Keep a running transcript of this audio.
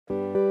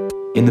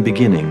In the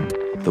beginning,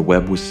 the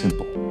web was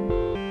simple,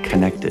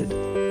 connected,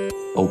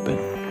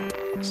 open,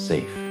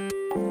 safe.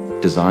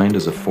 Designed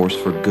as a force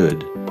for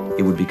good,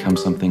 it would become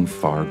something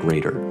far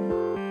greater.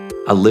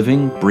 A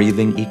living,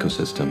 breathing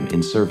ecosystem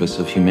in service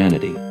of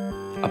humanity,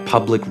 a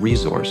public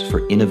resource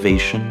for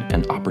innovation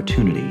and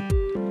opportunity,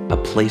 a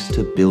place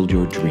to build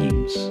your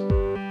dreams.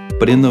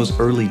 But in those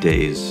early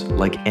days,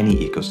 like any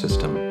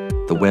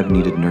ecosystem, the web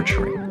needed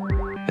nurturing.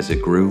 As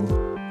it grew,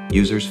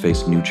 users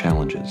faced new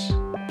challenges,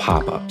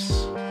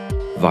 pop-ups,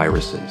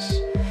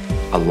 viruses,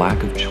 a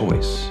lack of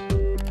choice,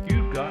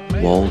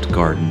 walled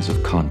gardens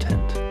of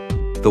content.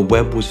 The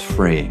web was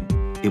fraying.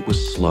 It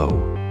was slow,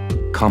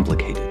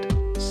 complicated,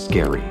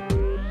 scary.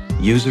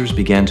 Users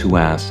began to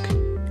ask,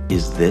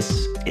 is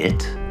this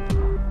it?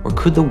 Or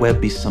could the web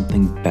be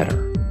something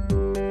better?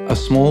 A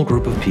small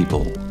group of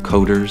people,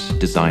 coders,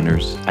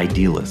 designers,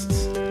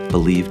 idealists,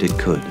 believed it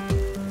could.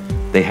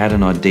 They had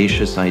an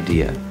audacious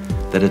idea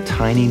that a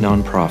tiny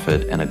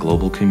nonprofit and a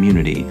global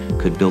community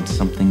could build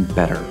something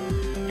better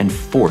and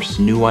force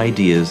new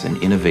ideas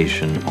and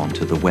innovation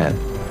onto the web.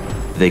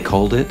 They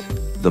called it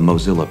the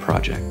Mozilla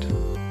Project.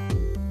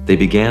 They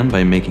began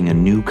by making a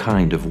new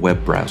kind of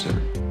web browser,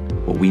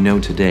 what we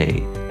know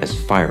today as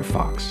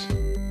Firefox,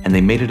 and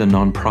they made it a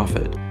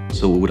nonprofit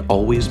so it would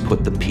always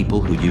put the people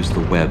who use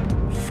the web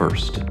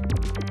first.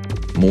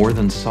 More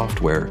than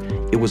software,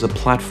 it was a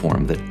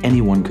platform that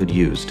anyone could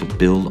use to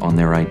build on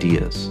their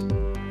ideas.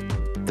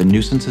 The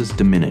nuisances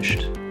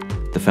diminished.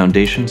 The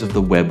foundations of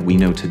the web we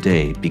know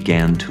today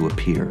began to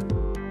appear.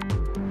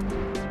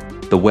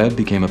 The web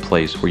became a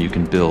place where you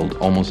can build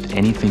almost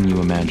anything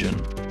you imagine.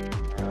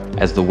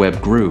 As the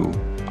web grew,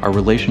 our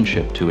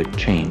relationship to it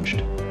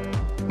changed.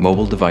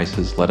 Mobile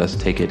devices let us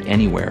take it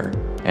anywhere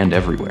and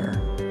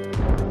everywhere.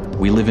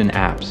 We live in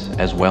apps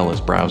as well as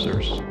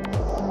browsers.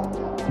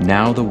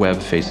 Now the web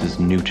faces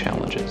new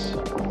challenges: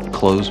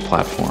 closed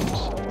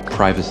platforms,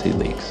 privacy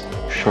leaks,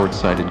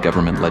 short-sighted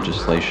government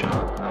legislation,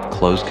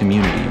 closed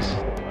communities,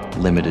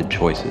 limited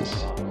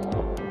choices.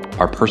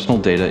 Our personal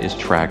data is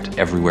tracked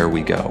everywhere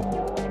we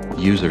go.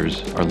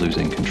 Users are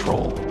losing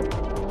control.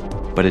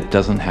 But it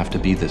doesn't have to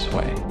be this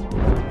way.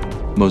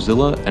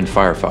 Mozilla and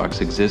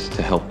Firefox exist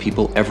to help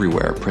people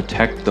everywhere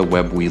protect the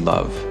web we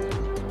love,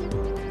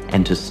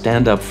 and to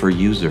stand up for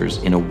users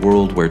in a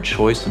world where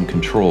choice and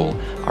control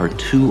are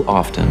too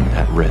often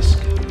at risk.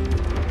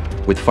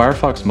 With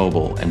Firefox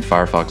Mobile and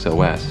Firefox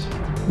OS,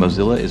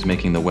 Mozilla is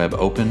making the web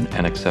open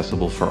and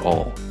accessible for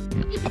all,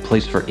 a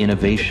place for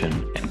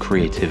innovation and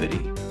creativity.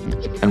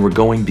 And we're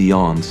going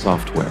beyond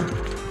software.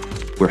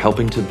 We're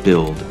helping to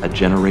build a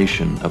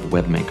generation of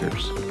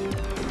webmakers,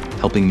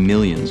 helping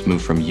millions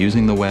move from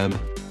using the web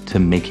to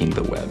making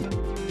the web,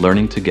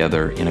 learning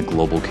together in a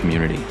global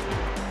community.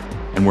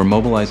 And we're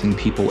mobilizing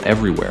people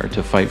everywhere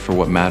to fight for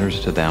what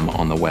matters to them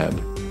on the web: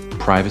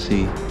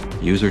 privacy,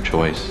 user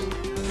choice,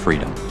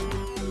 freedom.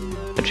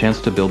 A chance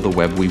to build the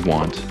web we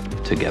want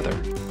together.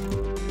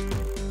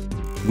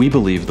 We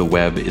believe the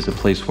web is a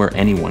place where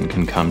anyone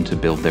can come to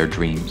build their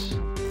dreams.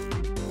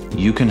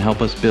 You can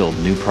help us build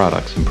new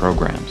products and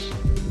programs,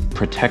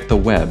 protect the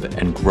web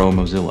and grow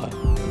Mozilla,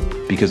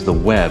 because the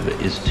web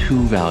is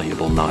too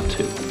valuable not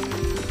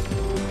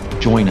to.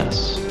 Join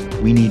us.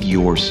 We need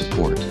your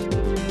support.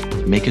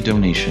 Make a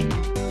donation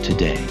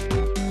today.